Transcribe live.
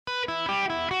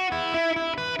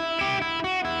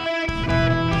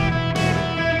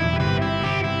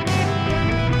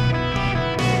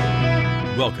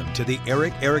Welcome to the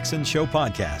Eric Erickson Show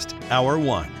podcast, Hour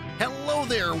 1. Hello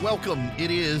there. Welcome. It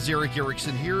is Eric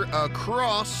Erickson here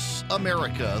across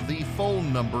America. The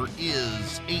phone number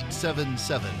is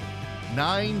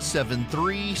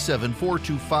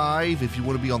 877-973-7425. If you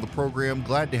want to be on the program,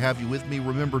 glad to have you with me.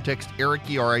 Remember, text Eric,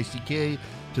 E-R-I-C-K,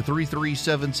 to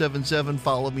 33777.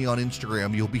 Follow me on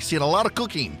Instagram. You'll be seeing a lot of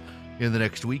cooking in the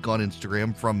next week on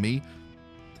Instagram from me.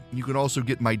 You can also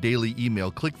get my daily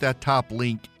email. Click that top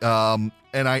link.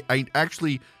 And I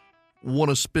actually want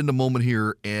to spend a moment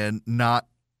here and not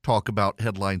talk about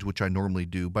headlines, which I normally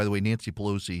do. By the way, Nancy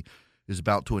Pelosi is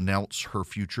about to announce her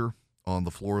future on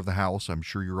the floor of the House. I'm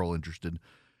sure you're all interested.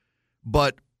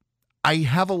 But I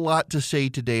have a lot to say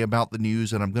today about the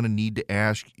news, and I'm going to need to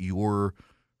ask your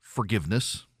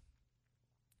forgiveness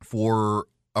for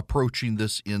approaching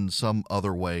this in some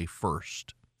other way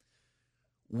first.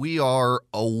 We are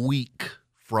a week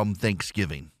from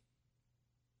Thanksgiving.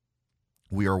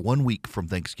 We are 1 week from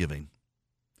Thanksgiving.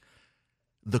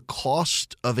 The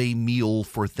cost of a meal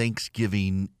for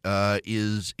Thanksgiving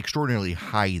is extraordinarily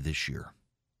high this year.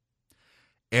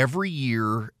 Every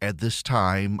year at this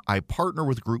time, I partner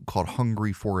with a group called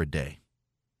Hungry for a Day.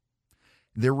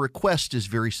 Their request is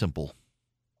very simple.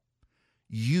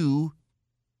 You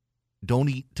don't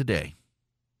eat today.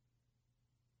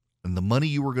 And the money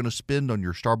you were going to spend on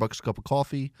your Starbucks cup of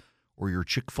coffee or your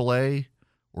Chick-fil-A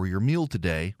or your meal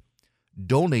today,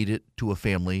 donate it to a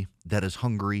family that is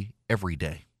hungry every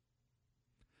day.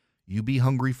 You be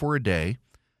hungry for a day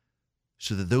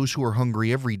so that those who are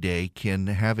hungry every day can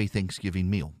have a Thanksgiving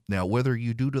meal. Now, whether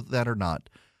you do that or not,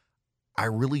 I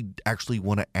really actually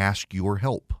want to ask your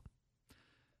help.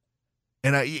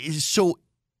 So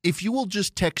if you will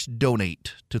just text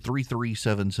donate to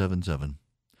 33777,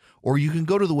 or you can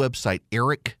go to the website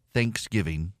Eric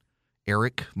Thanksgiving,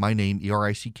 Eric, my name,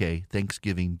 E-R-I-C-K,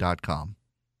 Thanksgiving.com.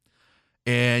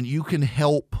 And you can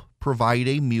help provide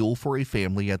a meal for a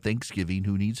family at Thanksgiving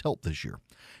who needs help this year.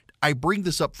 I bring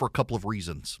this up for a couple of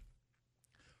reasons.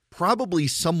 Probably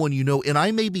someone you know, and I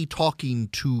may be talking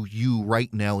to you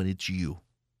right now, and it's you.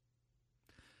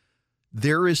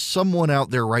 There is someone out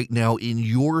there right now in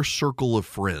your circle of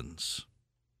friends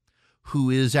who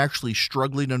is actually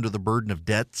struggling under the burden of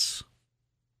debts,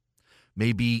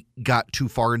 maybe got too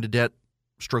far into debt,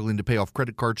 struggling to pay off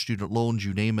credit cards, student loans,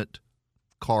 you name it,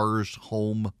 cars,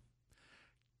 home,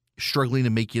 struggling to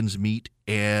make ends meet,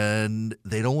 and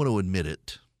they don't want to admit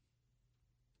it.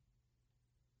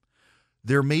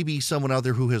 There may be someone out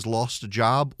there who has lost a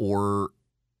job or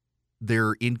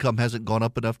their income hasn't gone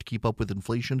up enough to keep up with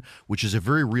inflation, which is a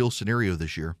very real scenario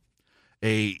this year.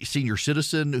 A senior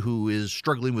citizen who is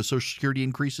struggling with Social Security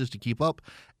increases to keep up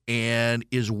and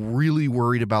is really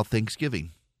worried about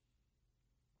Thanksgiving.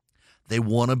 They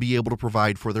want to be able to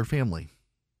provide for their family.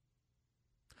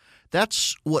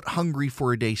 That's what Hungry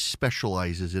for a Day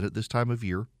specializes in at this time of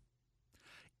year,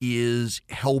 is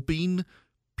helping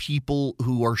people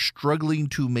who are struggling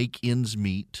to make ends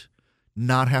meet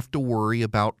not have to worry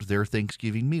about their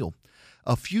Thanksgiving meal.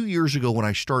 A few years ago when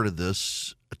I started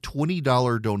this, a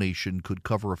 $20 donation could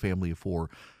cover a family of four.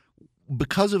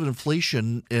 Because of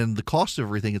inflation and the cost of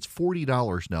everything, it's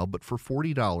 $40 now. But for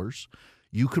 $40,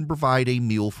 you can provide a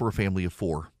meal for a family of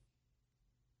four.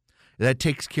 That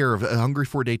takes care of it. Hungry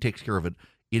for a Day takes care of it.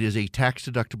 It is a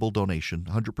tax-deductible donation,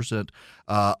 100%.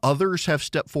 Others have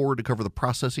stepped forward to cover the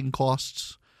processing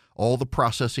costs, all the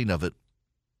processing of it.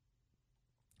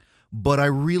 But I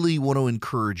really want to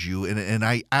encourage you, and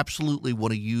I absolutely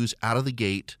want to use out of the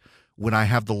gate when I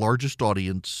have the largest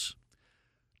audience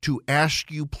to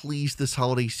ask you, please, this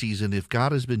holiday season, if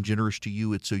God has been generous to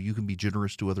you, it's so you can be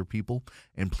generous to other people.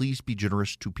 And please be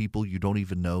generous to people you don't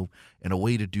even know. And a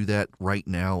way to do that right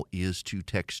now is to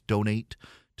text donate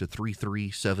to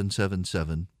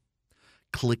 33777.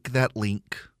 Click that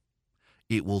link.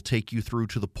 It will take you through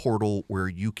to the portal where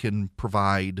you can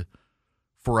provide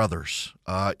for others.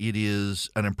 It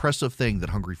is an impressive thing that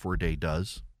Hungry for a Day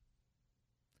does.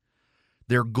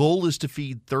 Their goal is to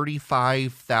feed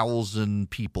 35,000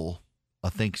 people a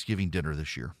Thanksgiving dinner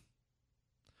this year.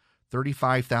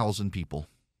 35,000 people.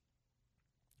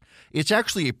 It's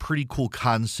actually a pretty cool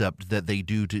concept that they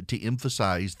do to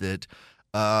emphasize that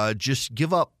just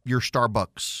give up your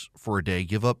Starbucks for a day,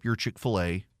 give up your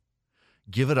Chick-fil-A,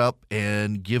 give it up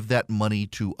and give that money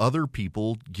to other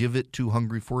people, give it to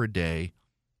Hungry for a Day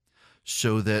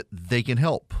so that they can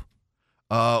help.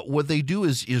 What they do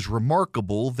is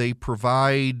remarkable. They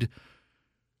provide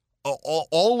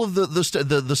all of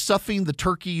the stuffing, the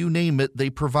turkey, you name it. They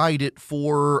provide it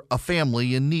for a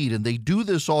family in need, and they do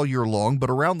this all year long. But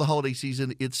around the holiday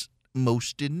season, it's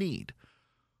most in need.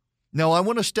 Now, I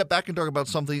want to step back and talk about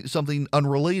something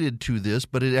unrelated to this,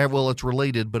 but it's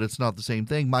related, but it's not the same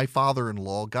thing. My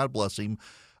father-in-law, God bless him,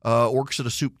 works at a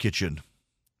soup kitchen,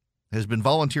 has been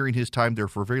volunteering his time there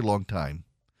for a very long time.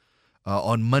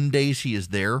 On Mondays, he is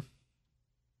there,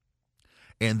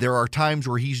 and there are times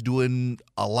where he's doing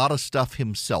a lot of stuff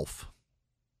himself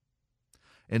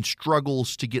and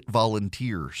struggles to get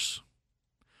volunteers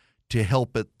to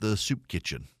help at the soup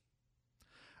kitchen.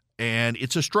 And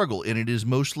it's a struggle, and it is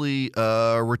mostly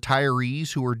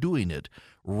retirees who are doing it.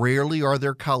 Rarely are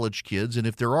there college kids, and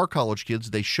if there are college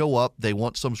kids, they show up, they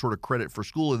want some sort of credit for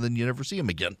school, and then you never see them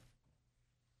again.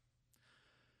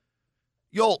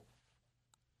 Y'all,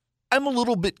 I'm a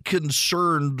little bit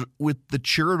concerned with the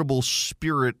charitable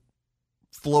spirit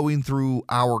flowing through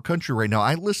our country right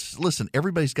now. Listen,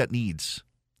 everybody's got needs.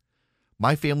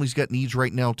 My family's got needs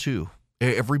right now, too.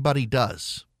 Everybody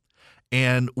does.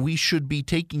 And we should be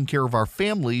taking care of our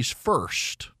families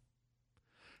first.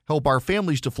 Help our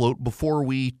families to float before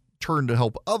we turn to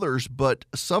help others. But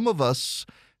some of us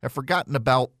have forgotten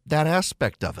about that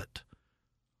aspect of it.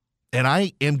 And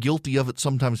I am guilty of it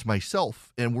sometimes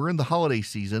myself. And we're in the holiday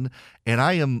season, and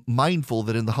I am mindful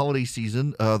that in the holiday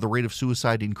season, the rate of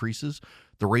suicide increases,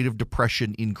 the rate of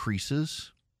depression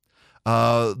increases,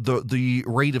 the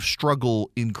rate of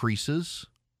struggle increases.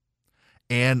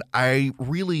 And I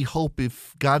really hope,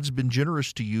 if God's been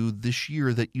generous to you this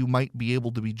year, that you might be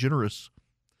able to be generous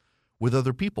with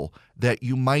other people. That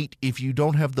you might, if you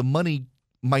don't have the money,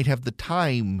 might have the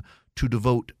time to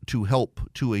devote to help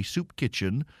to a soup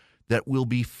kitchen that will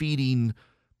be feeding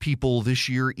people this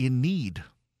year in need.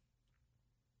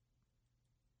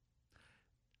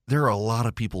 There are a lot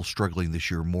of people struggling this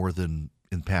year more than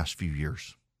in the past few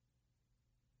years.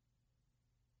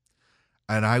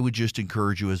 And I would just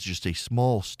encourage you, as just a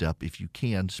small step, if you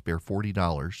can, spare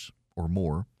 $40 or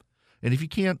more. And if you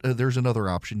can't, there's another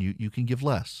option. You can give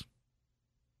less.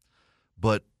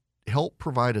 But help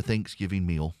provide a Thanksgiving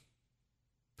meal.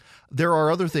 There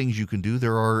are other things you can do.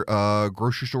 There are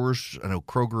grocery stores, I know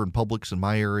Kroger and Publix in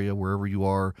my area, wherever you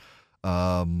are,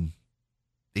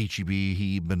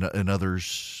 H-E-B, and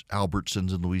others,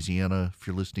 Albertsons in Louisiana, if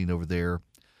you're listening over there.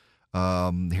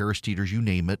 Harris Teeters, you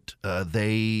name it.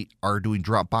 They are doing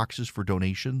drop boxes for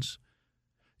donations.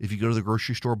 If you go to the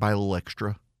grocery store, buy a little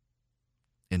extra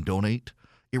and donate.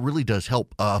 It really does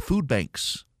help. Food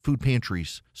banks, food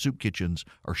pantries, soup kitchens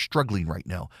are struggling right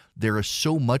now. There is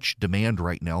so much demand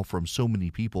right now from so many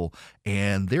people,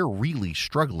 and they're really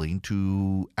struggling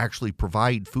to actually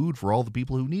provide food for all the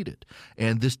people who need it.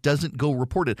 And this doesn't go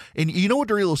reported. And you know what,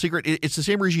 dirty little secret? It's the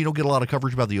same reason you don't get a lot of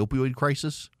coverage about the opioid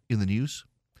crisis in the news.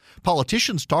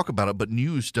 Politicians talk about it, but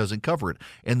news doesn't cover it.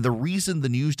 And the reason the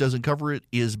news doesn't cover it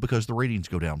is because the ratings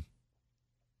go down.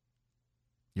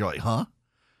 You're like, huh?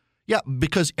 Yeah,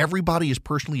 because everybody is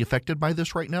personally affected by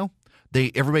this right now.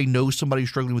 Everybody knows somebody who's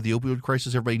struggling with the opioid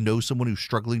crisis. Everybody knows someone who's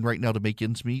struggling right now to make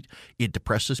ends meet. It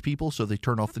depresses people, so they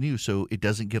turn off the news, so it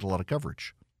doesn't get a lot of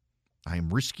coverage. I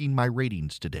am risking my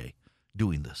ratings today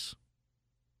doing this.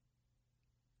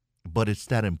 But it's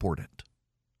that important.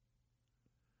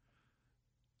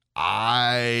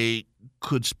 I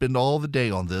could spend all the day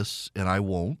on this, and I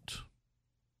won't.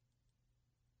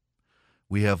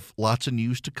 We have lots of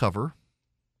news to cover.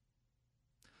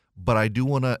 But I do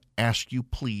want to ask you,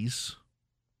 please,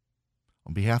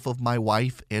 on behalf of my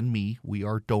wife and me, we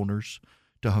are donors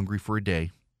to Hungry for a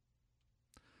Day.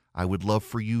 I would love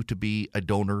for you to be a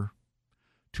donor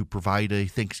to provide a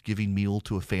Thanksgiving meal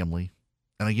to a family.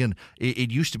 And again, it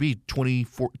used to be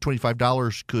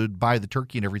 $25 could buy the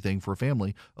turkey and everything for a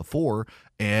family of four,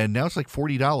 and now it's like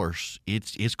 $40.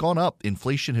 It's gone up.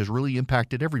 Inflation has really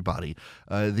impacted everybody.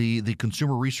 The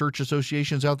Consumer Research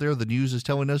Associations out there, the news is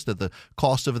telling us that the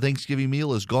cost of a Thanksgiving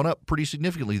meal has gone up pretty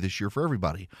significantly this year for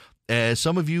everybody. As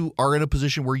some of you are in a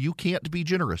position where you can't be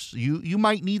generous. You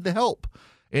might need the help.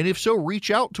 And if so,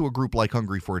 reach out to a group like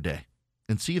Hungry for a Day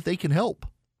and see if they can help.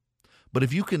 But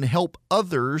if you can help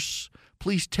others,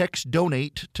 please text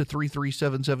donate to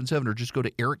 33777 or just go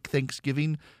to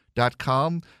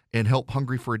ericthanksgiving.com and help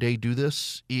Hungry for a Day do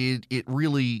this. It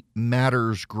really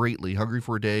matters greatly. Hungry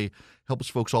for a Day helps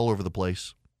folks all over the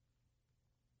place.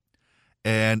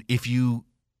 And if you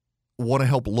want to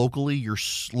help locally, your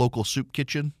local soup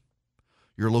kitchen,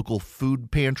 your local food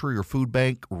pantry or food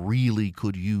bank really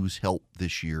could use help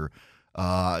this year.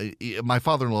 My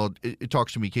father-in-law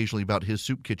talks to me occasionally about his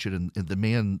soup kitchen and the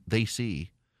demand they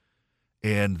see.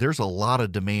 And there's a lot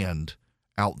of demand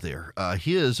out there.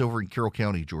 His over in Carroll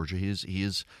County, Georgia, he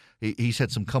he's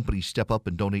had some companies step up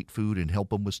and donate food and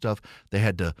help him with stuff. They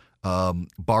had to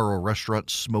borrow restaurant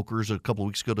smokers a couple of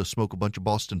weeks ago to smoke a bunch of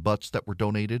Boston butts that were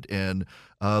donated, and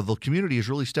the community has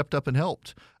really stepped up and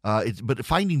helped. But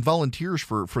finding volunteers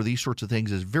for these sorts of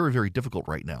things is very, very difficult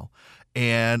right now.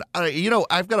 And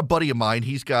I've got a buddy of mine.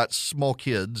 He's got small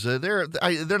kids. They're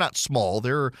not small.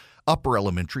 They're upper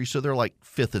elementary, so they're like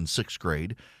 5th and 6th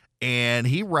grade. And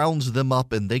he rounds them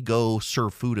up, and they go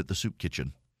serve food at the soup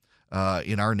kitchen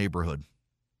in our neighborhood.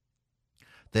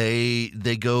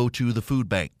 They go to the food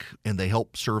bank, and they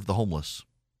help serve the homeless,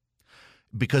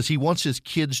 because he wants his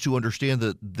kids to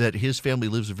understand that his family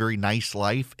lives a very nice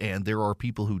life, and there are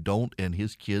people who don't, and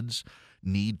his kids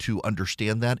need to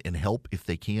understand that and help if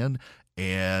they can.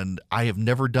 And I have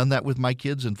never done that with my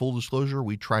kids. In full disclosure,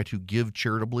 we try to give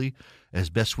charitably as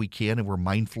best we can, and we're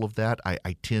mindful of that.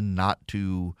 I tend not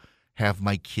to have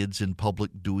my kids in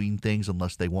public doing things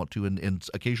unless they want to, and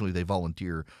occasionally they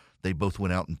volunteer. They both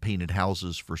went out and painted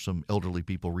houses for some elderly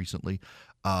people recently.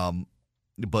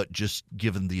 But just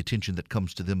given the attention that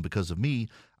comes to them because of me,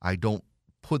 I don't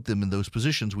put them in those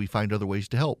positions. We find other ways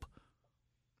to help.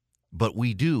 But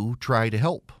we do try to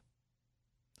help.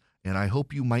 And I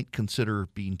hope you might consider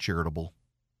being charitable.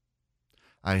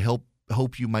 I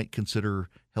hope you might consider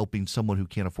helping someone who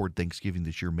can't afford Thanksgiving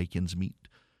this year make ends meet,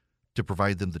 to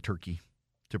provide them the turkey,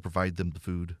 to provide them the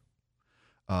food.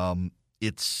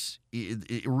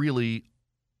 It really,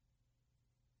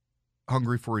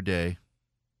 Hungry for a Day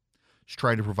is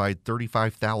trying to provide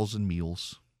 35,000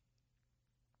 meals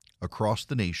across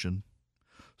the nation,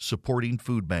 supporting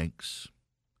food banks,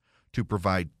 to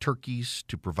provide turkeys,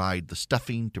 to provide the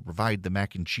stuffing, to provide the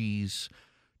mac and cheese,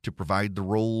 to provide the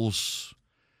rolls,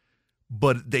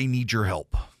 but they need your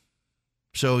help.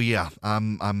 So yeah,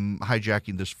 I'm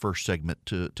hijacking this first segment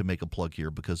to make a plug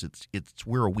here, because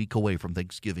we're a week away from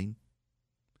Thanksgiving.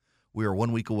 We are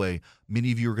 1 week away.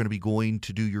 Many of you are going to be going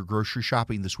to do your grocery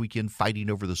shopping this weekend, fighting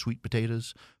over the sweet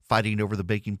potatoes, fighting over the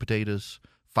baking potatoes,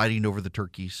 fighting over the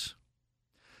turkeys.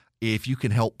 If you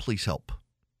can help, please help.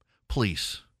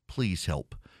 Please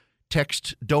help.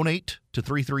 Text donate to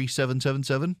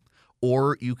 33777,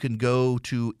 or you can go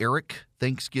to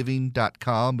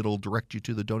ericthanksgiving.com. It'll direct you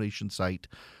to the donation site.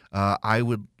 I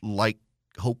would like,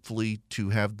 hopefully,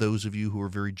 to have those of you who are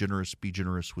very generous be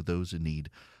generous with those in need.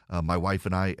 My wife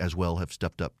and I, as well, have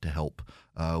stepped up to help.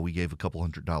 We gave a couple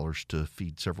 $100 to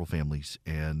feed several families,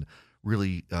 and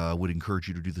really would encourage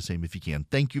you to do the same if you can.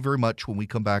 Thank you very much. When we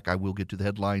come back, I will get to the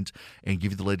headlines and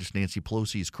give you the latest. Nancy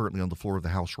Pelosi is currently on the floor of the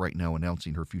House right now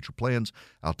announcing her future plans.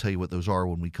 I'll tell you what those are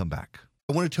when we come back.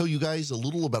 I want to tell you guys a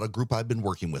little about a group I've been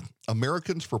working with,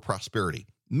 Americans for Prosperity.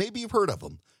 Maybe you've heard of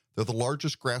them. They're the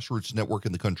largest grassroots network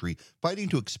in the country, fighting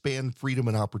to expand freedom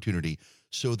and opportunity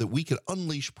so that we can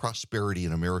unleash prosperity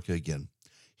in America again.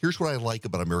 Here's what I like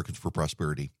about Americans for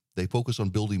Prosperity. They focus on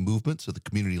building movements at the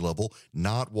community level,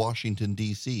 not Washington,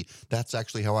 D.C. That's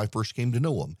actually how I first came to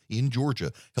know them, in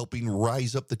Georgia, helping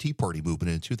rise up the Tea Party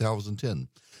movement in 2010.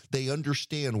 They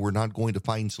understand we're not going to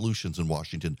find solutions in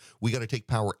Washington. We got to take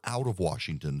power out of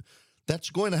Washington.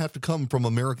 That's going to have to come from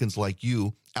Americans like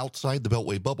you outside the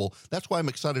Beltway bubble. That's why I'm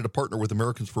excited to partner with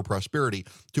Americans for Prosperity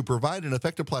to provide an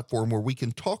effective platform where we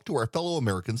can talk to our fellow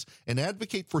Americans and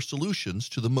advocate for solutions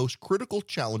to the most critical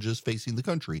challenges facing the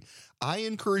country. I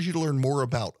encourage you to learn more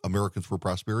about Americans for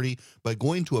Prosperity by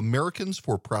going to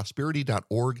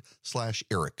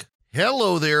americansforprosperity.org/Eric.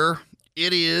 Hello there.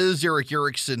 It is Eric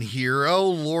Erickson here. Oh,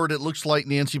 Lord, it looks like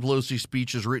Nancy Pelosi's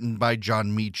speech is written by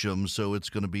John Meacham, so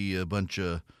it's going to be a bunch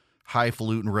of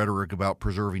highfalutin rhetoric about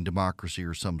preserving democracy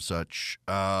or some such.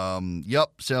 Yep,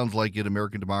 sounds like it.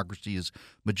 American democracy is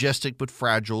majestic but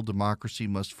fragile. Democracy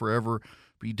must forever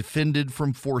be defended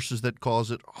from forces that cause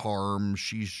it harm.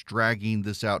 She's dragging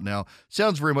this out now.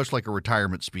 Sounds very much like a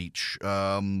retirement speech.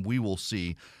 We will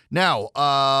see. Now,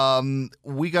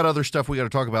 we got other stuff we got to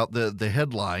talk about, the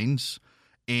headlines,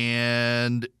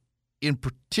 and in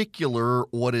particular,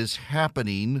 what is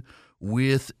happening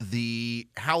with the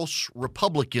House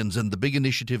Republicans and the big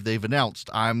initiative they've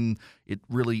announced. It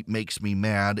really makes me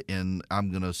mad, and I'm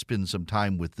going to spend some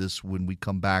time with this. When we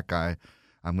come back, I'm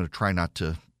going to try not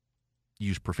to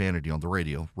use profanity on the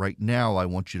radio. Right now, I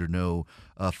want you to know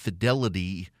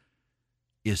Fidelity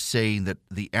is saying that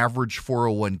the average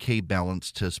 401k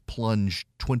balance has plunged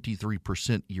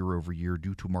 23% year over year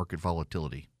due to market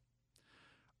volatility.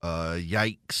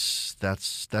 Yikes,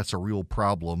 that's a real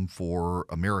problem for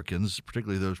Americans,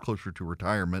 particularly those closer to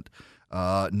retirement.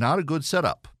 Not a good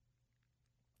setup.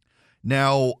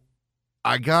 Now,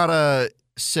 I gotta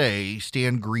say,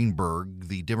 Stan Greenberg,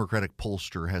 the Democratic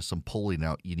pollster, has some polling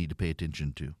out you need to pay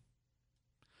attention to.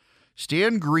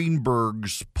 Stan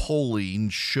Greenberg's polling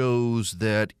shows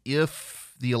that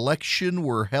if the election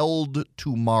were held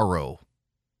tomorrow,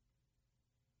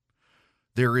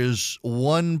 there is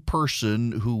one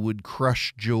person who would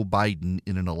crush Joe Biden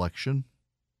in an election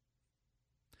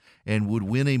and would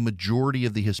win a majority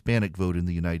of the Hispanic vote in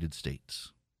the United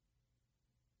States.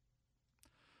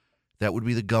 That would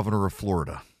be the governor of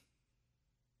Florida.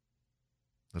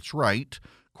 That's right.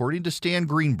 According to Stan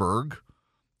Greenberg,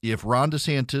 if Ron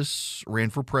DeSantis ran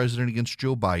for president against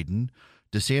Joe Biden,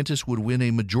 DeSantis would win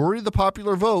a majority of the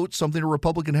popular vote, something a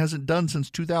Republican hasn't done since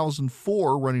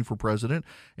 2004 running for president,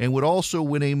 and would also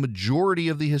win a majority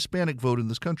of the Hispanic vote in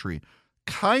this country.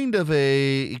 Kind of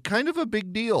a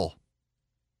big deal.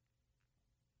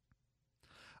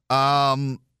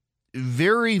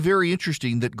 Very, very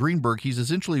interesting that Greenberg, he's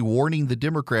essentially warning the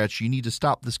Democrats, you need to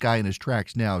stop this guy in his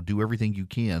tracks now. Do everything you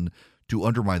can to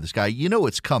undermine this guy. You know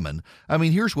it's coming. I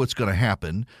mean, here's what's going to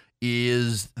happen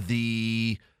is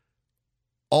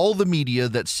all the media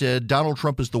that said Donald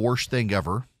Trump is the worst thing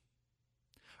ever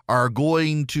are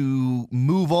going to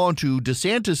move on to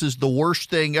DeSantis is the worst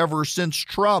thing ever since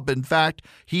Trump. In fact,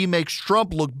 he makes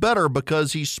Trump look better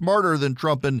because he's smarter than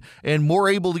Trump and more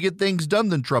able to get things done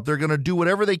than Trump. They're going to do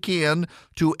whatever they can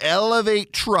to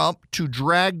elevate Trump to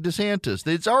drag DeSantis.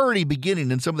 It's already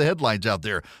beginning in some of the headlines out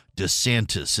there.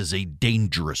 DeSantis is a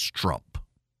dangerous Trump.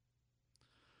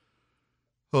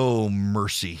 Oh,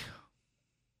 mercy.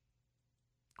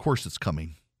 Of course it's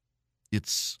coming.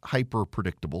 It's hyper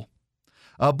predictable.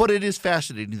 But it is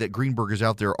fascinating that Greenberg is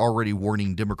out there already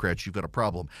warning Democrats you've got a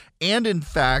problem. And in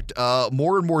fact,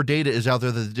 more and more data is out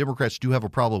there that the Democrats do have a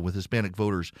problem with Hispanic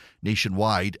voters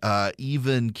nationwide.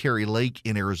 Even Carrie Lake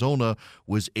in Arizona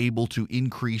was able to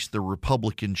increase the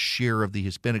Republican share of the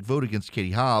Hispanic vote against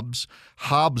Katie Hobbs.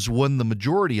 Hobbs won the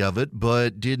majority of it,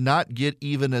 but did not get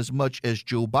even as much as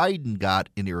Joe Biden got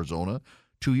in Arizona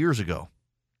 2 years ago.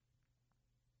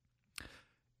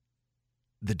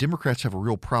 The Democrats have a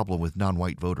real problem with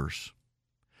non-white voters.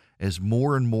 As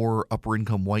more and more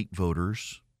upper-income white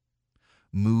voters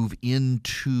move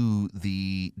into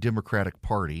the Democratic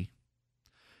Party,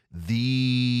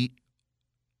 the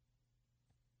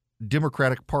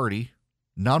Democratic Party,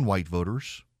 non-white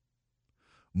voters,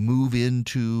 move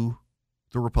into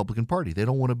the Republican Party. They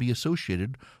don't want to be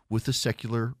associated with the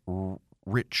secular,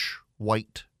 rich,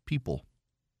 white people.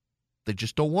 They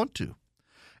just don't want to.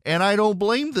 And I don't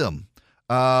blame them.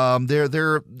 They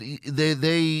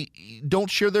don't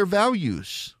share their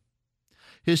values.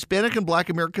 Hispanic and Black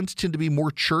Americans tend to be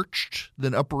more churched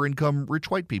than upper-income rich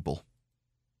white people.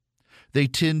 They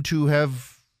tend to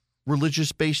have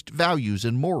religious-based values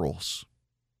and morals.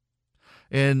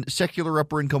 And secular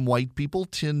upper-income white people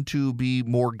tend to be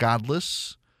more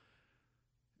godless,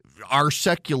 are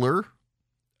secular,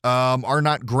 are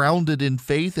not grounded in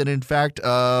faith, and in fact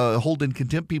hold in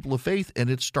contempt people of faith, and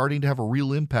it's starting to have a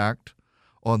real impact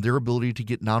on their ability to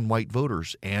get non-white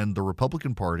voters. And the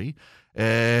Republican Party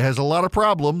has a lot of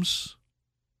problems,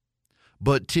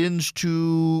 but tends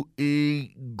to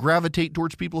gravitate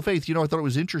towards people of faith. You know, I thought it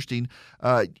was interesting.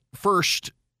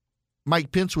 First,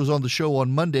 Mike Pence was on the show on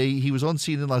Monday. He was on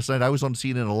CNN last night. I was on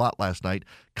CNN a lot last night,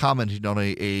 commenting on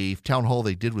a town hall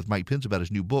they did with Mike Pence about his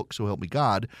new book, So Help Me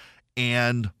God,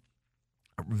 and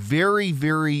very,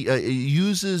 very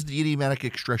uses the idiomatic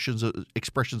expressions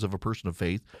of a person of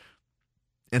faith,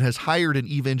 and has hired an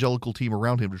evangelical team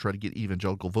around him to try to get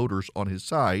evangelical voters on his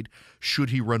side. Should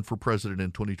he run for president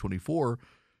in 2024,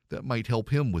 that might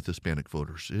help him with Hispanic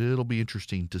voters. It'll be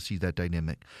interesting to see that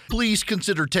dynamic. Please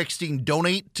consider texting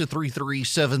DONATE to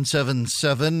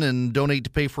 33777 and donate to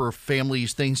pay for a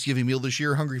family's Thanksgiving meal this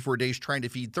year. Hungry for a Day is trying to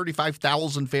feed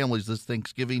 35,000 families this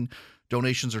Thanksgiving.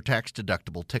 Donations are tax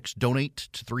deductible. Text DONATE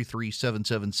to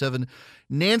 33777.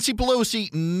 Nancy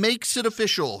Pelosi makes it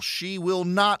official. She will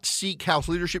not seek House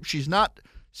leadership. She's not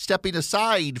stepping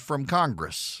aside from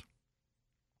Congress.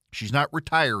 She's not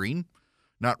retiring,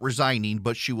 not resigning,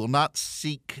 but she will not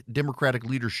seek Democratic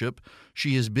leadership.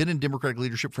 She has been in Democratic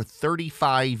leadership for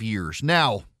 35 years.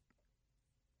 Now,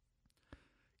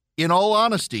 in all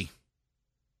honesty,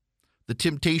 the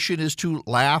temptation is to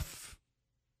laugh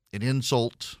and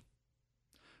insult.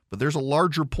 But there's a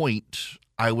larger point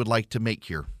I would like to make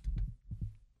here.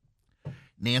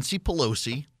 Nancy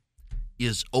Pelosi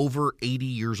is over 80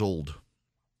 years old,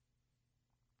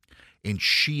 and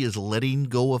she is letting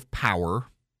go of power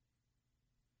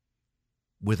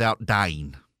without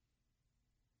dying.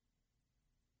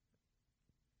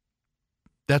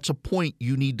 That's a point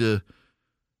you need to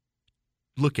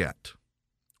look at.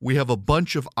 We have a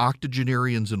bunch of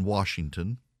octogenarians in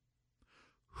Washington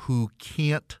who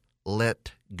can't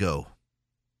let go.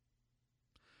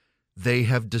 They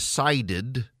have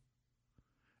decided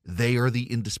they are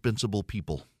the indispensable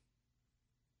people.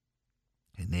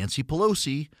 And Nancy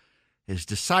Pelosi has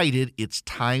decided it's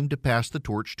time to pass the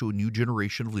torch to a new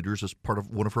generation of leaders as part of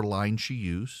one of her lines she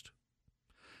used.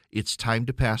 It's time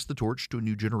to pass the torch to a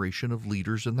new generation of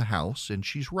leaders in the House, and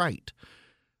she's right.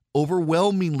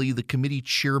 Overwhelmingly, the committee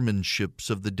chairmanships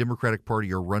of the Democratic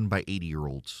Party are run by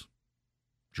 80-year-olds.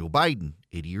 Joe Biden,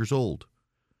 80 years old.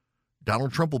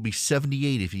 Donald Trump will be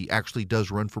 78 if he actually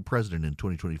does run for president in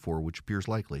 2024, which appears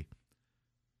likely.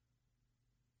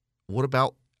 What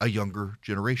about a younger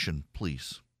generation,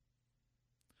 please?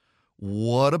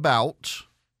 What about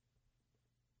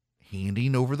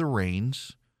handing over the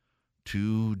reins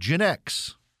to Gen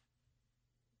X?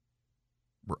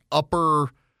 We're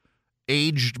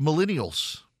upper-aged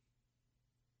millennials.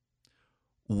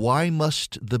 Why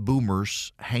must the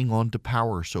boomers hang on to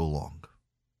power so long?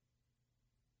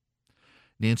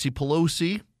 Nancy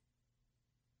Pelosi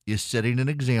is setting an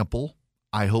example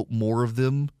I hope more of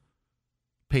them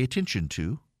pay attention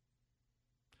to.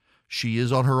 She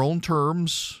is on her own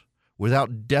terms,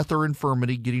 without death or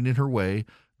infirmity getting in her way,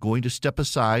 going to step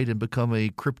aside and become a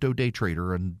crypto day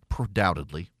trader,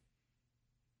 undoubtedly.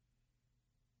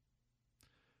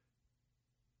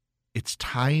 It's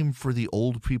time for the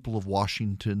old people of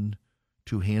Washington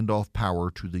to hand off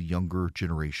power to the younger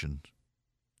generation.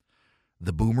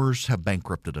 The boomers have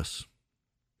bankrupted us.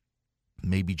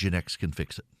 Maybe Gen X can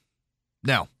fix it.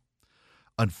 Now,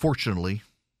 unfortunately,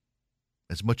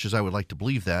 as much as I would like to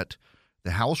believe that,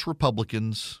 the House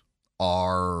Republicans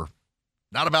are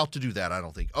not about to do that, I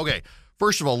don't think. Okay,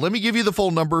 first of all, let me give you the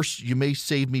phone numbers. You may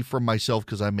save me from myself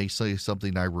because I may say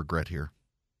something I regret here.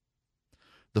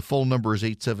 The phone number is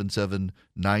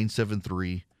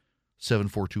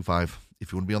 877-973-7425.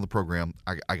 If you want to be on the program,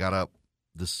 I got up.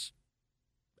 This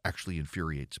actually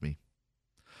infuriates me.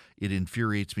 It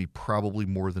infuriates me probably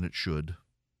more than it should.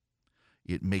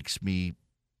 It makes me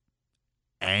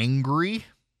angry.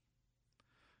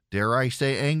 Dare I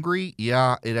say angry?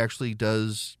 Yeah, it actually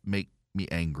does make me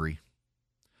angry.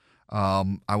 I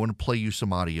want to play you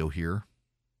some audio here.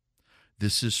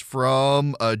 This is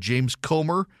from James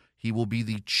Comer. He will be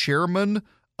the chairman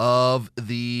of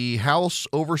the House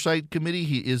Oversight Committee.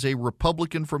 He is a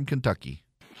Republican from Kentucky.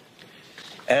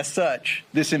 As such,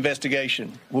 this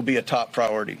investigation will be a top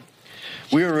priority.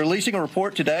 We are releasing a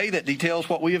report today that details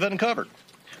what we have uncovered.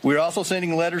 We are also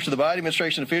sending letters to the Biden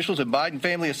administration officials and Biden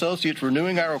family associates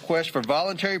renewing our request for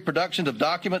voluntary production of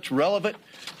documents relevant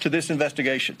to this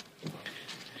investigation.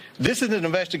 This is an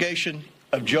investigation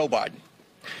of Joe Biden,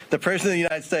 the President of the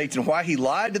United States, and why he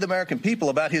lied to the American people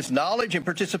about his knowledge and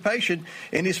participation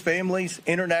in his family's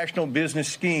international business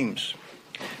schemes.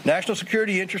 National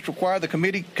security interests require the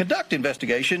committee conduct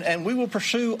investigation, and we will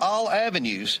pursue all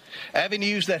avenues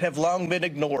that have long been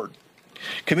ignored.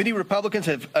 Committee Republicans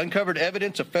have uncovered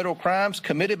evidence of federal crimes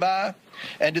committed by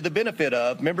and to the benefit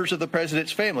of members of the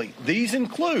president's family. These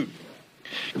include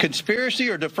conspiracy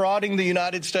or defrauding the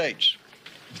United States,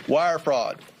 wire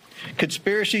fraud,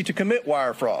 conspiracy to commit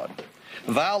wire fraud,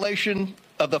 violation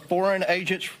of the Foreign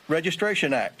Agents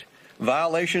Registration Act,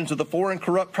 violations of the Foreign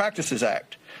Corrupt Practices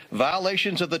Act,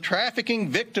 violations of the Trafficking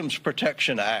Victims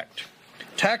Protection Act,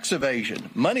 tax evasion,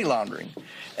 money laundering,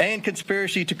 and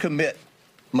conspiracy to commit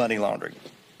money laundering.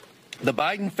 The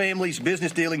Biden family's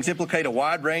business dealings implicate a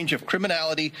wide range of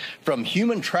criminality, from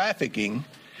human trafficking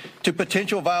to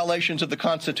potential violations of the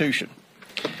Constitution.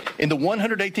 In the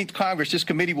 118th Congress, this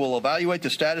committee will evaluate the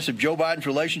status of Joe Biden's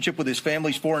relationship with his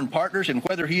family's foreign partners and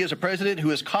whether he is a president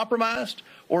who is compromised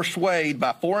or swayed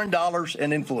by foreign dollars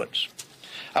and influence.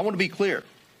 I want to be clear.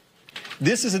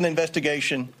 This is an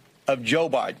investigation of Joe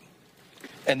Biden,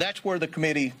 and that's where the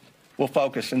committee will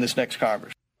focus in this next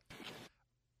Congress.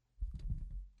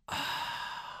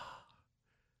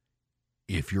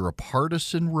 If you're a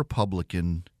partisan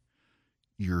Republican,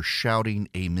 you're shouting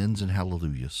amens and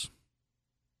hallelujahs.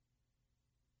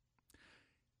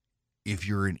 If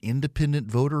you're an independent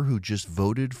voter who just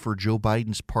voted for Joe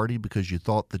Biden's party because you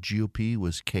thought the GOP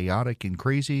was chaotic and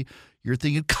crazy, you're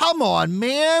thinking, come on,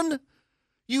 man.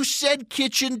 You said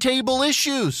kitchen table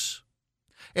issues.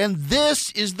 And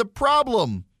this is the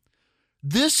problem.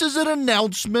 This is an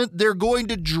announcement. They're going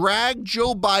to drag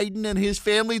Joe Biden and his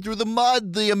family through the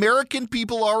mud. The American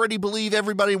people already believe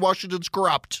everybody in Washington's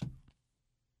corrupt.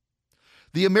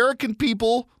 The American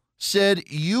people said,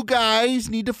 you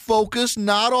guys need to focus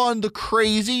not on the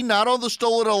crazy, not on the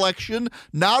stolen election,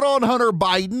 not on Hunter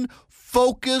Biden.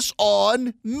 focus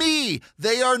on me.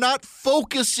 They are not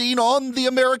focusing on the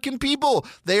American people.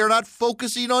 They are not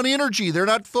focusing on energy. They're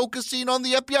not focusing on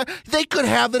the FBI. They could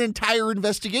have an entire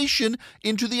investigation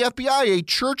into the FBI, a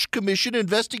church commission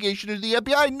investigation into the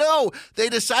FBI. No, they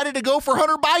decided to go for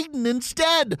Hunter Biden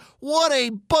instead. What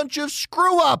a bunch of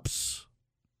screw-ups.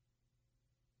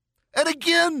 And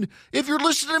again, if you're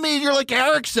listening to me and you're like,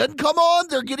 Erickson, come on,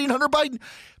 they're getting Hunter Biden.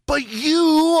 But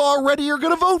you already are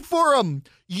going to vote for him.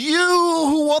 You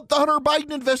who want the Hunter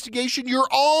Biden investigation, you're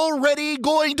already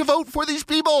going to vote for these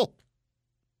people.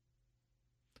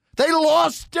 They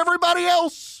lost everybody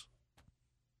else.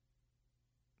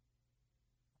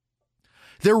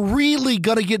 They're really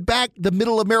going to get back the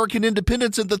middle American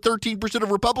independents and the 13%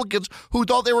 of Republicans who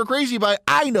thought they were crazy by,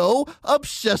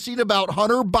 obsessing about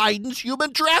Hunter Biden's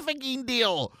human trafficking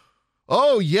deal.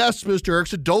 Oh, yes, Mr.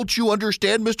 Erickson. Don't you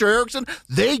understand, Mr. Erickson?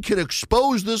 They can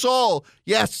expose this all.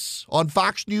 Yes, on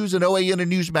Fox News and OAN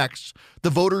and Newsmax. The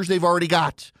voters they've already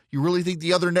got. You really think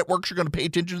the other networks are going to pay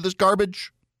attention to this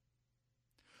garbage?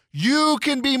 You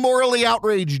can be morally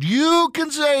outraged. You can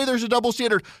say there's a double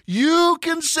standard. You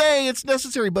can say it's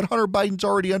necessary, but Hunter Biden's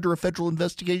already under a federal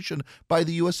investigation by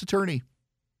the U.S. attorney.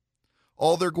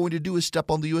 All they're going to do is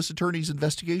step on the U.S. attorney's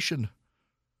investigation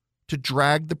to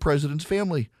drag the president's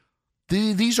family.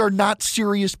 These are not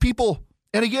serious people.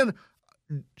 And again,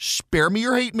 spare me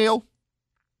your hate mail.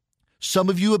 Some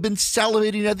of you have been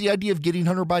salivating at the idea of getting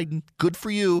Hunter Biden. Good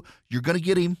for you. You're going to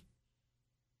get him.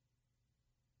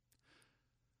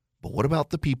 But what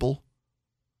about the people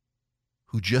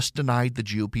who just denied the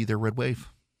GOP their red wave?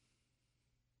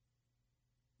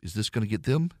 Is this going to get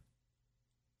them?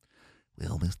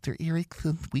 Well, Mr.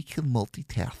 Erickson, we can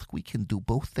multitask. We can do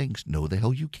both things. No, the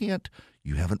hell you can't.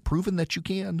 You haven't proven that you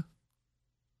can.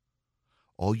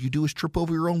 All you do is trip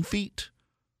over your own feet.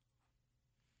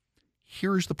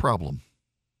 Here's the problem.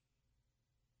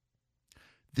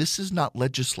 This is not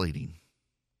legislating.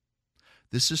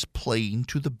 This is playing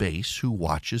to the base who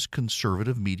watches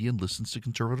conservative media and listens to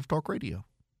conservative talk radio.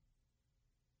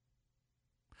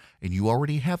 And you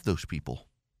already have those people.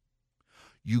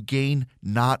 You gain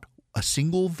not a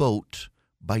single vote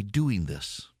by doing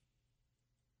this.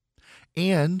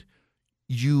 And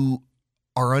you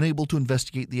are unable to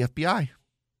investigate the FBI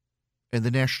and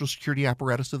the national security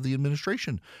apparatus of the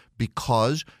administration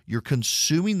because you're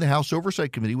consuming the House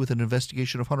Oversight Committee with an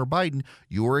investigation of Hunter Biden.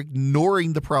 You're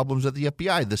ignoring the problems of the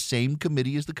FBI. The same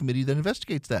committee is the committee that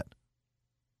investigates that.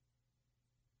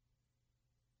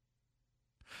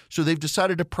 So they've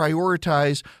decided to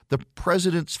prioritize the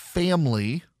president's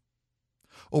family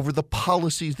over the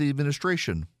policies of the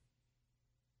administration.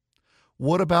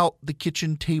 What about the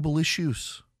kitchen table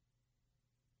issues?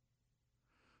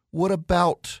 What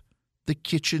about the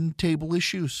kitchen table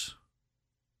issues?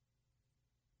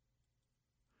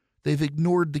 They've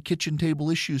ignored the kitchen table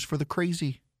issues for the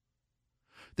crazy.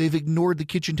 They've ignored the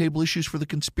kitchen table issues for the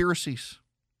conspiracies.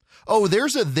 Oh,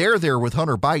 there's a there with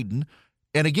Hunter Biden.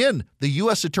 And again, the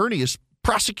U.S. attorney is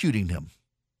prosecuting him.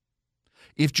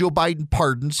 If Joe Biden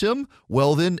pardons him,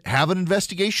 well, then have an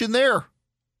investigation there.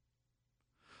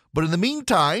 But in the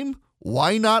meantime,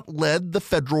 why not let the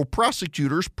federal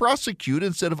prosecutors prosecute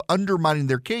instead of undermining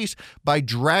their case by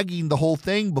dragging the whole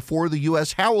thing before the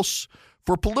U.S. House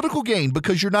for political gain?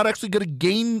 Because you're not actually going to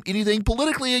gain anything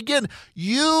politically. Again,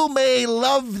 you may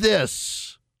love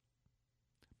this,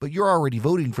 but you're already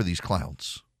voting for these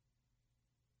clowns.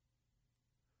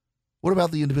 What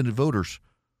about the independent voters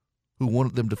who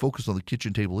wanted them to focus on the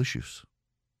kitchen table issues?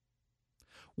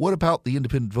 What about the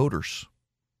independent voters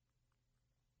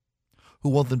who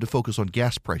want them to focus on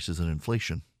gas prices and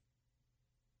inflation?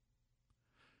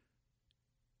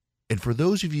 And for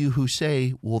those of you who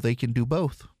say, well, they can do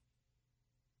both,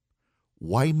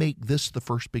 why make this the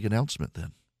first big announcement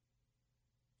then?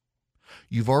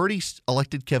 You've already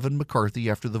elected Kevin McCarthy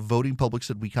after the voting public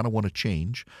said we kind of want to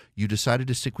change. You decided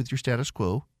to stick with your status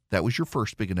quo. That was your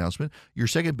first big announcement. Your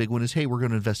second big one is, hey, we're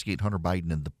going to investigate Hunter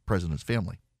Biden and the president's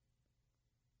family.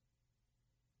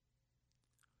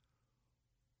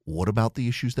 What about the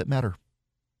issues that matter?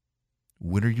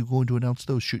 When are you going to announce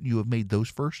those? Shouldn't you have made those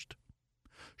first?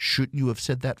 Shouldn't you have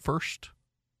said that first?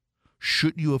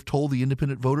 Shouldn't you have told the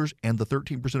independent voters and the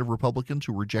 13% of Republicans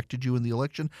who rejected you in the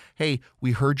election, hey,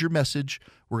 we heard your message.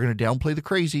 We're going to downplay the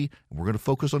crazy, and we're going to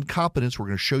focus on competence. We're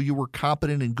going to show you we're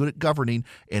competent and good at governing,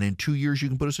 and in 2 years you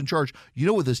can put us in charge. You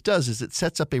know what this does is it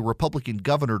sets up a Republican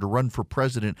governor to run for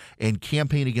president and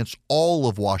campaign against all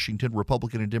of Washington,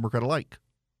 Republican and Democrat alike,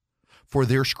 for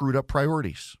their screwed up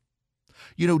priorities.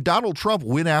 You know, Donald Trump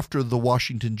went after the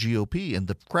Washington GOP, and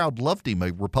the crowd loved him.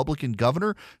 A Republican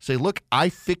governor say, look, I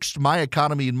fixed my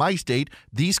economy in my state.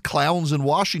 These clowns in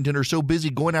Washington are so busy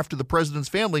going after the president's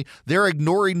family, they're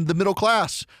ignoring the middle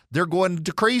class. They're going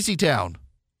to crazy town.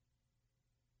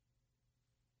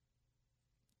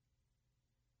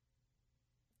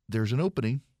 There's an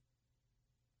opening.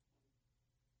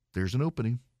 There's an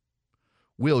opening.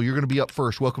 Will, you're going to be up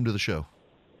first. Welcome to the show.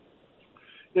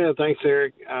 Yeah, thanks,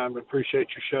 Eric. I appreciate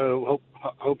your show.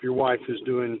 Hope your wife is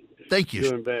doing. Thank you.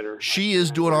 Doing better. She is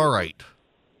doing all right.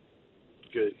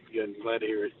 Good. Glad to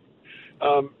hear it.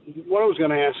 What I was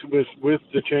going to ask was, with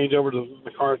the changeover to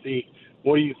McCarthy,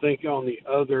 what do you think on the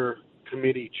other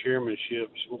committee chairmanships?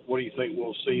 What do you think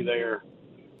we'll see there?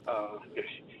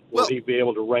 Will he be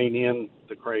able to rein in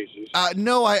the crazies?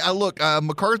 No, I look,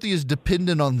 McCarthy is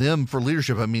dependent on them for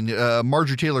leadership. I mean,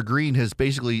 Marjorie Taylor Greene has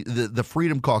basically, the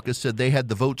Freedom Caucus said they had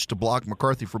the votes to block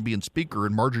McCarthy from being speaker,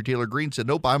 and Marjorie Taylor Greene said,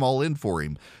 nope, I'm all in for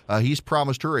him. He's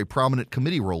promised her a prominent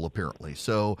committee role, apparently.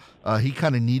 So he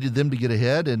kind of needed them to get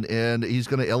ahead, and he's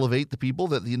going to elevate the people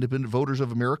that the independent voters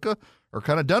of America are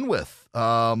kind of done with.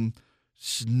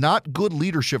 It's not good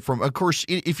leadership from, of course,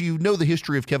 if you know the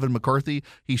history of Kevin McCarthy,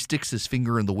 he sticks his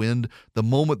finger in the wind. The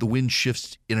moment the wind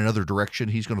shifts in another direction,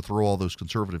 he's going to throw all those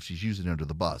conservatives he's using under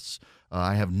the bus.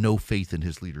 I have no faith in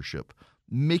his leadership.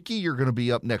 Mickey, you're going to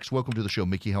be up next. Welcome to the show.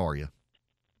 Mickey, how are you?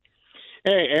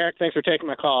 Hey, Eric, thanks for taking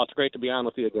my call. It's great to be on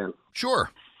with you again. Sure.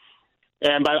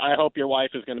 And I hope your wife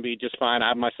is going to be just fine.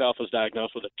 I myself was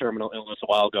diagnosed with a terminal illness a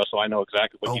while ago, so I know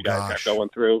exactly what you guys are going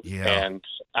through. Yeah. And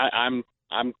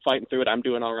I'm fighting through it. I'm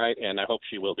doing all right, and I hope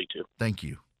she will be too. Thank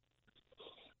you.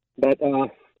 But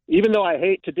even though I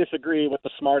hate to disagree with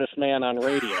the smartest man on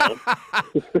radio,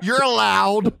 you're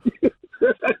allowed.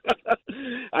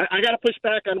 I got to push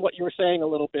back on what you were saying a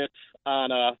little bit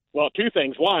on, two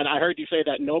things. One, I heard you say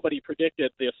that nobody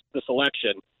predicted this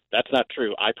election. That's not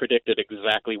true. I predicted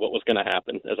exactly what was going to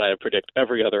happen, as I predict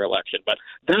every other election. But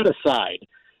that aside,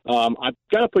 I've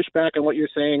got to push back on what you're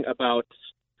saying about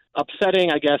upsetting,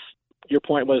 I guess, your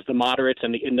point was the moderates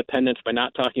and the independents by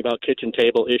not talking about kitchen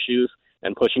table issues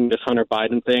and pushing this Hunter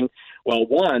Biden thing. Well,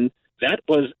 one, that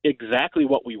was exactly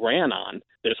what we ran on.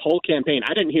 This whole campaign,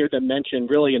 I didn't hear them mention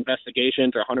really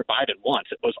investigations or Hunter Biden once.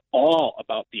 It was all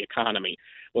about the economy,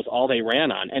 was all they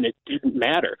ran on, and it didn't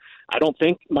matter. I don't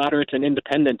think moderates and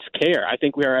independents care. I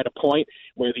think we are at a point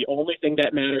where the only thing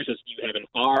that matters is you have an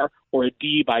R or a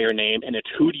D by your name, and it's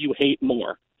who do you hate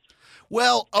more.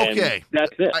 Well, okay. And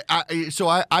that's it. So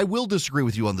I will disagree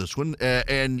with you on this one.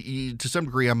 And to some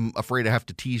degree, I'm afraid I have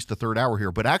to tease the third hour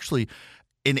here. But actually,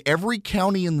 in every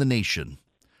county in the nation,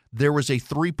 there was a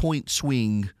 3-point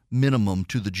swing minimum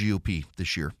to the GOP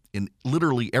this year. In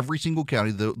literally every single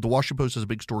county, the Washington Post has a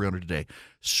big story on it today.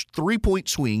 3-point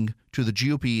swing to the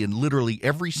GOP in literally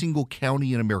every single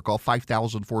county in America, all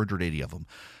 5,480 of them.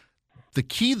 The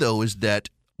key, though, is that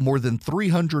more than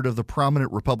 300 of the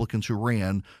prominent Republicans who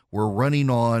ran were running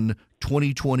on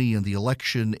 2020 and the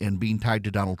election and being tied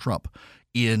to Donald Trump.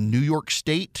 In New York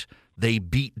State, they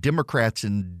beat Democrats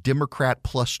in Democrat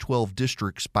plus 12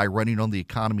 districts by running on the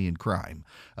economy and crime.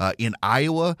 In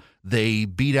Iowa, they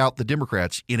beat out the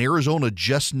Democrats. In Arizona,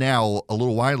 just now, a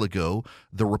little while ago,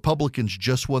 the Republicans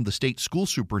just won the state school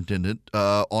superintendent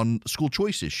on school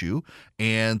choice issue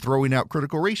and throwing out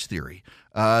critical race theory.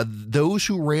 Those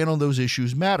who ran on those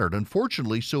issues mattered.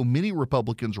 Unfortunately, so many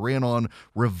Republicans ran on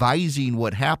revising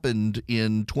what happened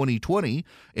in 2020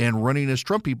 and running as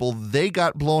Trump people, they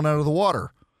got blown out of the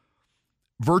water.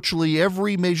 Virtually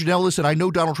every major, now listen, I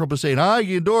know Donald Trump is saying, I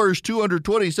endorsed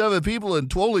 227 people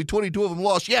and only 22 of them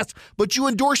lost. Yes, but you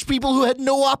endorsed people who had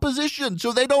no opposition,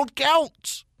 so they don't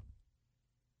count.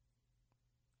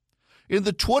 In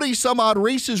the 20-some-odd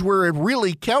races where it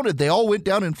really counted, they all went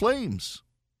down in flames.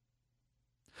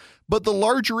 But the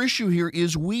larger issue here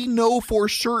is we know for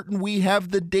certain, we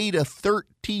have the data,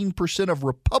 13% of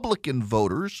Republican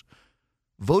voters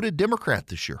voted Democrat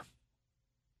this year.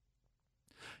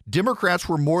 Democrats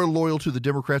were more loyal to the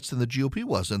Democrats than the GOP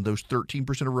was, and those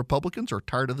 13% of Republicans are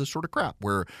tired of this sort of crap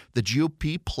where the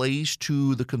GOP plays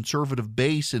to the conservative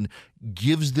base and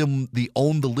gives them the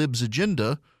own the libs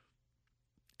agenda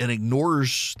and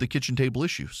ignores the kitchen table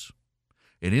issues.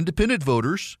 And independent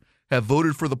voters have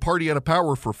voted for the party out of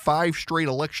power for 5 straight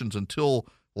elections until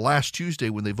last Tuesday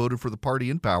when they voted for the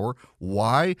party in power.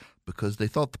 Why? Because they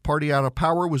thought the party out of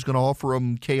power was going to offer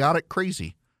them chaotic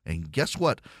crazy. And guess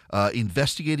what?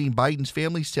 Investigating Biden's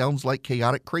family sounds like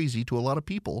chaotic crazy to a lot of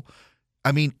people.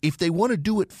 I mean, if they want to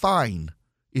do it, fine.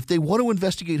 If they want to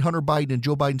investigate Hunter Biden and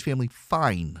Joe Biden's family,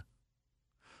 fine.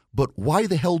 But why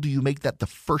the hell do you make that the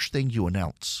first thing you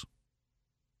announce?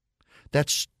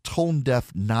 That's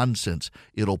tone-deaf nonsense.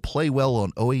 It'll play well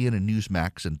on OAN and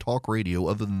Newsmax and talk radio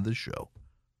other than this show.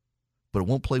 But it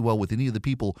won't play well with any of the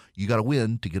people you got to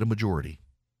win to get a majority.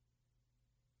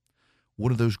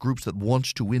 One of those groups that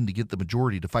wants to win to get the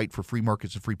majority to fight for free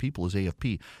markets and free people is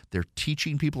AFP. They're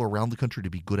teaching people around the country to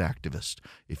be good activists.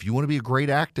 If you want to be a great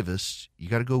activist, you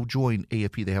got to go join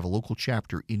AFP. They have a local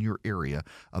chapter in your area,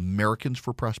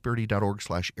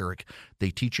 americansforprosperity.org/Eric.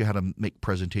 They teach you how to make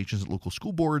presentations at local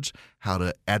school boards, how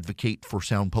to advocate for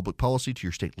sound public policy to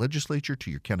your state legislature,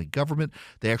 to your county government.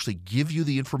 They actually give you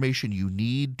the information you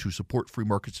need to support free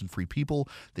markets and free people.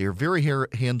 They are very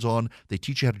hands-on. They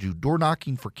teach you how to do door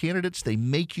knocking for candidates. They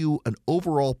make you an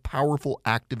overall powerful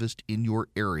activist in your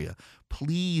area.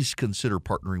 Please consider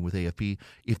partnering with AFP.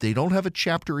 If they don't have a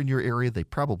chapter in your area, they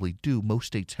probably do. Most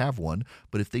states have one.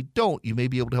 But if they don't, you may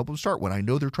be able to help them start one. I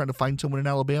know they're trying to find someone in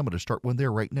Alabama to start one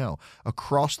there right now.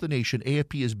 Across the nation,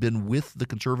 AFP has been with the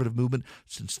conservative movement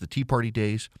since the Tea Party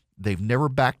days. They've never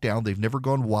backed down. They've never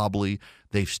gone wobbly.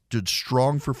 They've stood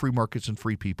strong for free markets and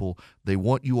free people. They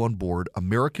want you on board.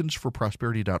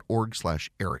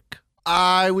 americansforprosperity.org/Eric.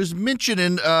 I was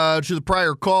mentioning to the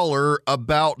prior caller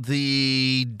about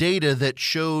the data that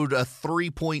showed a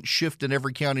 3-point shift in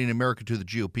every county in America to the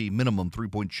GOP, minimum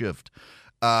 3-point shift.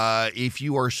 If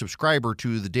you are a subscriber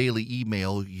to the daily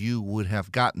email, you would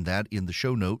have gotten that in the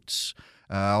show notes.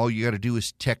 All you got to do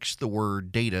is text the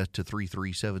word data to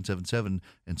 33777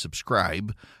 and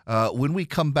subscribe. When we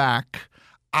come back,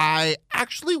 I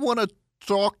actually want to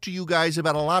talk to you guys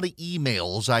about a lot of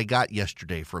emails I got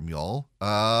yesterday from y'all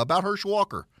about Herschel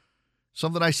Walker.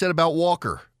 Something I said about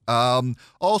Walker.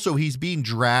 Also, he's being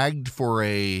dragged for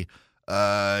a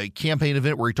campaign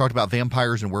event where he talked about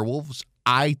vampires and werewolves.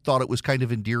 I thought it was kind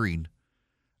of endearing.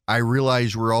 I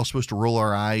realize we're all supposed to roll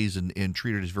our eyes and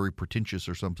treat it as very pretentious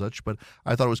or some such, but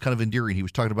I thought it was kind of endearing. He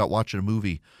was talking about watching a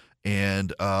movie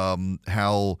and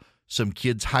how some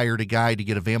kids hired a guy to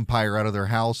get a vampire out of their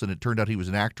house, and it turned out he was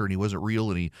an actor and he wasn't real,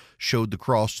 and he showed the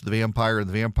cross to the vampire, and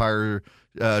the vampire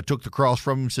took the cross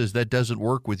from him and says, that doesn't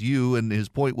work with you. And his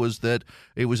point was that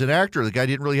it was an actor. The guy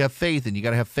didn't really have faith, and you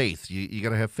got to have faith. You got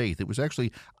to have faith. It was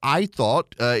actually, I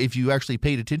thought, if you actually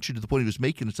paid attention to the point he was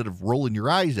making instead of rolling your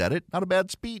eyes at it, not a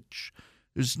bad speech.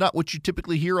 It was not what you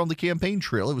typically hear on the campaign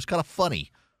trail. It was kind of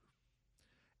funny.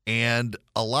 And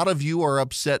a lot of you are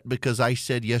upset because I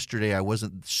said yesterday I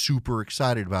wasn't super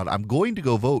excited about it. I'm going to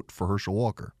go vote for Herschel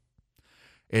Walker.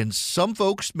 And some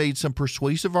folks made some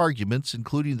persuasive arguments,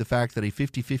 including the fact that a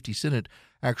 50-50 Senate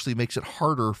actually makes it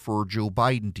harder for Joe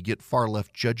Biden to get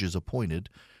far-left judges appointed.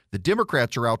 The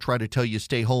Democrats are out trying to tell you,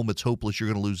 stay home, it's hopeless, you're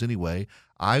going to lose anyway.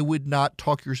 I would not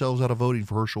talk yourselves out of voting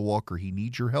for Herschel Walker. He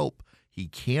needs your help. He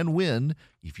can win.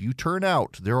 If you turn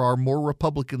out, there are more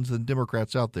Republicans than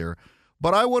Democrats out there.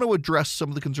 But I want to address some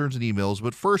of the concerns and emails.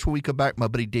 But first, when we come back, my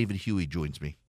buddy David Huey joins me.